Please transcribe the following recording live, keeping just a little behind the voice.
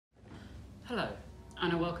Hello,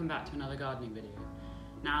 and welcome back to another gardening video.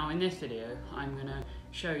 Now in this video I'm going to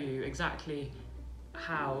show you exactly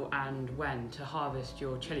how and when to harvest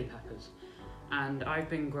your chili peppers. And I've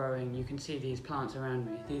been growing, you can see these plants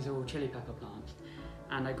around me, these are all chili pepper plants.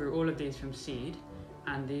 And I grew all of these from seed,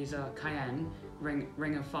 and these are cayenne,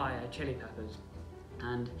 ring of fire chili peppers.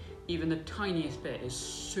 And even the tiniest bit is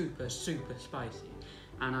super spicy,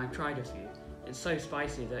 and I've tried a few. It's so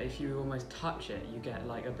spicy that if you almost touch it, you get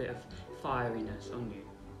like a bit of fieriness on you.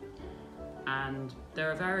 And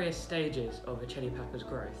there are various stages of a chili pepper's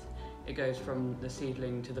growth. It goes from the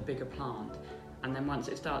seedling to the bigger plant, and then once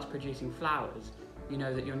it starts producing flowers, you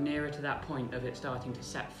know that you're nearer to that point of it starting to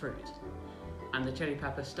set fruit. And the chili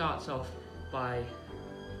pepper starts off by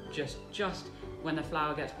just when the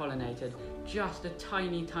flower gets pollinated, just a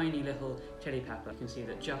tiny little chili pepper. You can see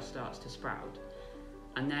that just starts to sprout.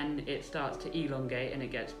 And then it starts to elongate and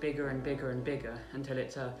it gets bigger and bigger and bigger until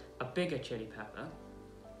it's a bigger chili pepper.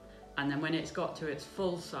 And then when it's got to its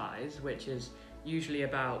full size, which is usually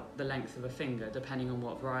about the length of a finger, depending on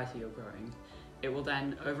what variety you're growing, it will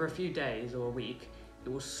then, over a few days or a week, it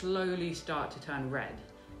will slowly start to turn red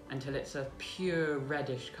until it's a pure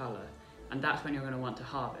reddish colour. And that's when you're going to want to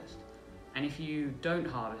harvest. And if you don't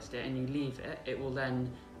harvest it and you leave it, it will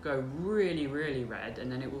then go really red,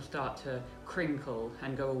 and then it will start to crinkle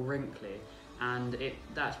and go all wrinkly, and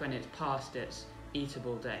that's when it's past its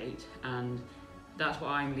eatable date. And that's what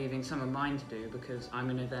I'm leaving some of mine to do, because I'm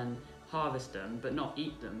going to then harvest them but not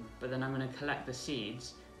eat them, but then I'm going to collect the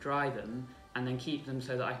seeds, dry them, and then keep them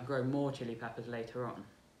so that I can grow more chili peppers later on.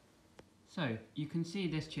 So you can see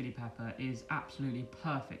this chili pepper is absolutely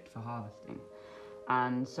perfect for harvesting,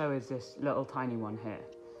 and so is this little tiny one here.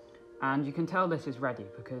 And you can tell this is ready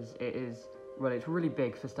because it's really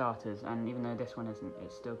big for starters, and even though this one isn't,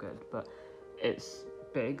 it's still good, but it's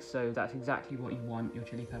big, so that's exactly what you want your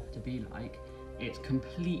chili pepper to be like. It's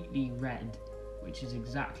completely red, which is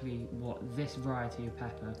exactly what this variety of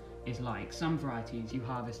pepper is like. Some varieties you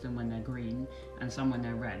harvest them when they're green and some when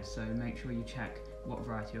they're red, so make sure you check what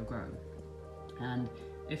variety you're growing. And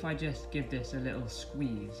if I just give this a little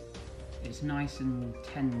squeeze, it's nice and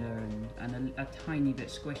tender and a tiny bit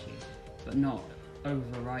squishy, but not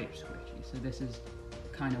overripe squishy. So this is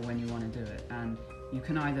kind of when you want to do it. And you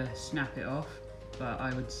can either snap it off, but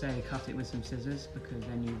I would say cut it with some scissors, because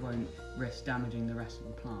then you won't risk damaging the rest of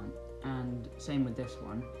the plant. And same with this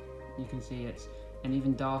one. You can see it's an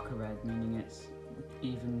even darker red, meaning it's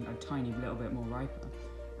even a tiny little bit more riper.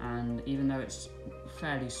 And even though it's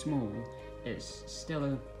fairly small, it's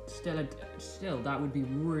still that would be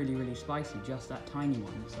really spicy, just that tiny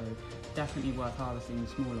one. So definitely worth harvesting the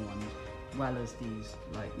smaller ones, as well as these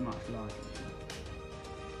like much larger ones.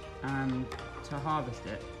 And to harvest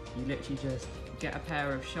it, you literally just get a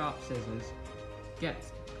pair of sharp scissors, get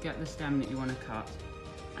the stem that you want to cut,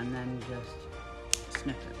 and then just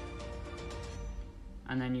snip it.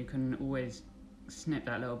 And then you can always snip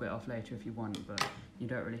that little bit off later if you want, but you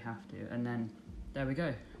don't really have to. And then there we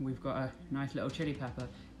go, we've got a nice little chili pepper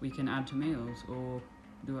we can add to meals or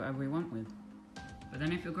do whatever we want with. But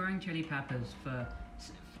then if you're growing chili peppers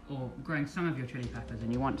or growing some of your chili peppers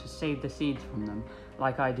and you want to save the seeds from them,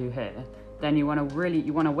 like I do here, then you want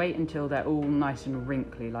to wait until they're all nice and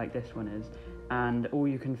wrinkly like this one is, and all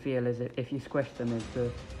you can feel is if you squish them is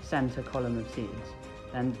the center column of seeds.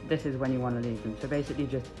 And this is when you want to leave them. So basically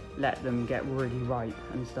just let them get really ripe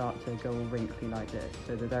and start to go all wrinkly like this,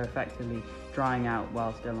 so that they're effectively drying out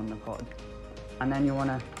while still on the pod. And then you'll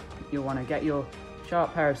want to get your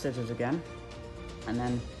sharp pair of scissors again, and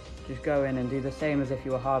then just go in and do the same as if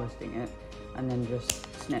you were harvesting it, and then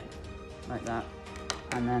just snip like that.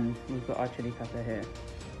 And then we've got our chili pepper here.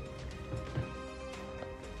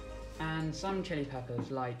 And some chili peppers,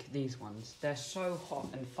 like these ones, they're so hot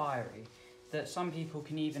and fiery that some people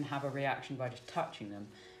can even have a reaction by just touching them.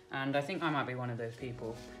 And I think I might be one of those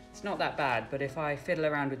people. It's not that bad, but if I fiddle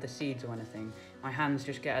around with the seeds or anything, my hands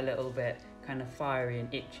just get a little bit kind of fiery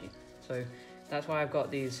and itchy. So that's why I've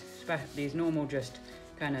got these normal, just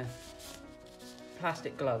kind of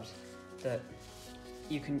plastic gloves that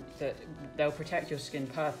they'll protect your skin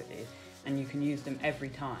perfectly, and you can use them every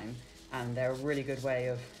time. And they're a really good way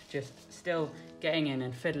of just still getting in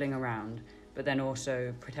and fiddling around, but then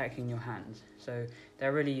also protecting your hands. So they're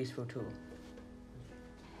a really useful tool.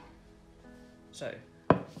 So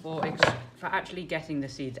for actually getting the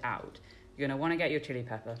seeds out, you're going to want to get your chili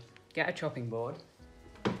pepper, get a chopping board,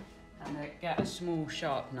 and get a small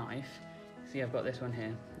sharp knife. See, I've got this one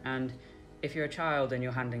here. And if you're a child and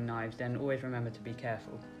you're handling knives, then always remember to be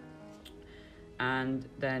careful. And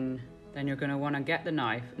then you're going to want to get the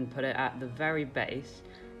knife and put it at the very base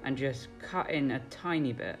and just cut in a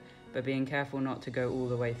tiny bit but being careful not to go all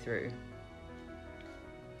the way through.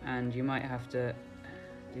 And you might have to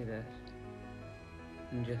do this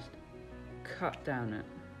and just cut down it,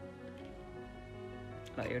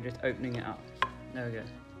 like you're just opening it up. There we go.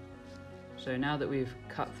 So now that we've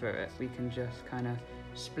cut through it, we can just kind of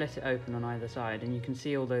split it open on either side, and you can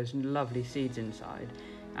see all those lovely seeds inside.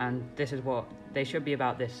 And this is what, they should be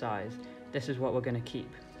about this size. This is what we're going to keep.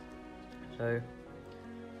 So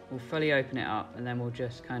we'll fully open it up, and then we'll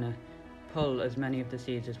just kind of pull as many of the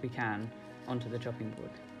seeds as we can onto the chopping board.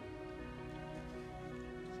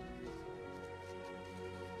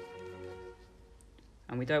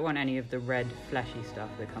 And we don't want any of the red fleshy stuff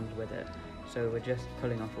that comes with it, so we're just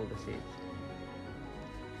pulling off all the seeds.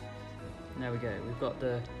 There we go, we've got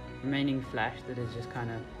the remaining flesh that is just kind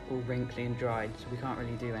of all wrinkly and dried, so we can't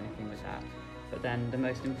really do anything with that. But then the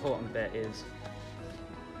most important bit is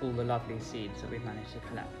all the lovely seeds that we've managed to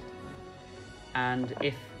collect. And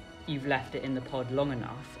if you've left it in the pod long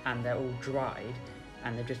enough and they're all dried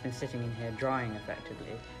and they've just been sitting in here drying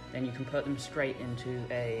effectively, then you can put them straight into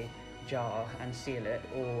a jar and seal it,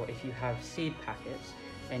 or if you have seed packets,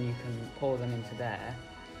 then you can pour them into there.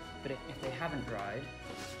 But if they haven't dried,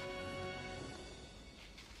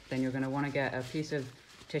 then you're going to want to get a piece of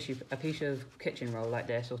kitchen roll like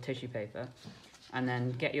this, or tissue paper, and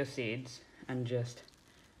then get your seeds and just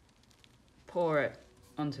pour it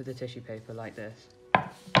onto the tissue paper like this,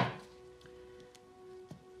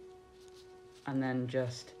 and then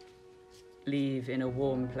just leave in a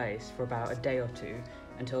warm place for about a day or two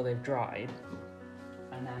until they've dried.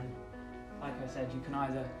 And then, like I said, you can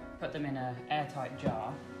either put them in an airtight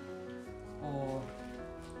jar, or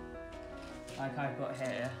like I've got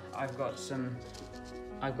here, I've got some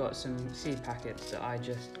seed packets that I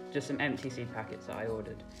just some empty seed packets that I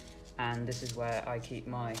ordered, and this is where I keep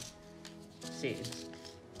my seeds.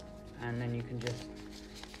 And then you can just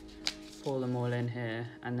pour them all in here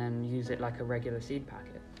and then use it like a regular seed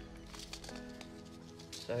packet.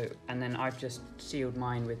 So, and then I've just sealed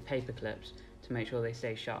mine with paper clips to make sure they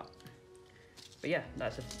stay sharp. But yeah,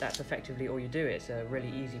 that's effectively all you do. It's a really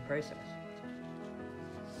easy process.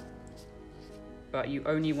 But you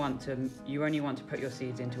only want to put your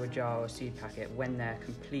seeds into a jar or seed packet when they're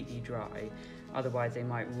completely dry. Otherwise, they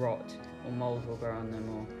might rot, or mold will grow on them,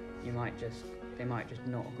 or they might just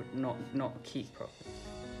not keep properly.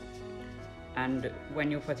 And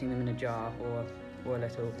when you're putting them in a jar or a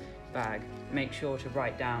little bag, make sure to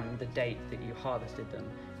write down the date that you harvested them,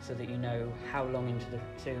 so that you know how long into the,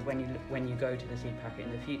 so when you go to the seed packet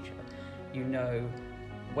in the future, you know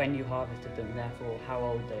when you harvested them, therefore how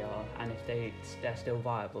old they are, and if they're still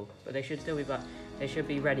viable. But they should still be, they should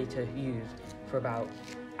be ready to use for about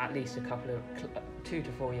at least a couple of 2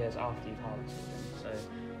 to 4 years after you've harvested them. So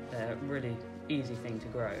they're a really easy thing to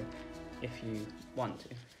grow if you want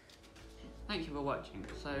to. Thank you for watching.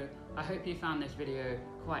 So I hope you found this video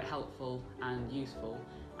quite helpful and useful,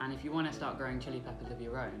 and if you want to start growing chili peppers of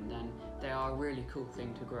your own, then they are a really cool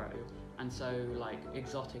thing to grow, and so like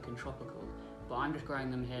exotic and tropical. But I'm just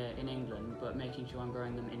growing them here in England, but making sure I'm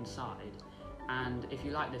growing them inside. And if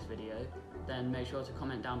you like this video, then make sure to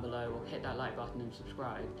comment down below or hit that like button and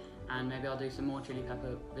subscribe, and maybe I'll do some more chili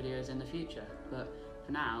pepper videos in the future. But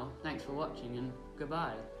for now, thanks for watching and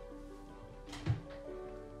goodbye.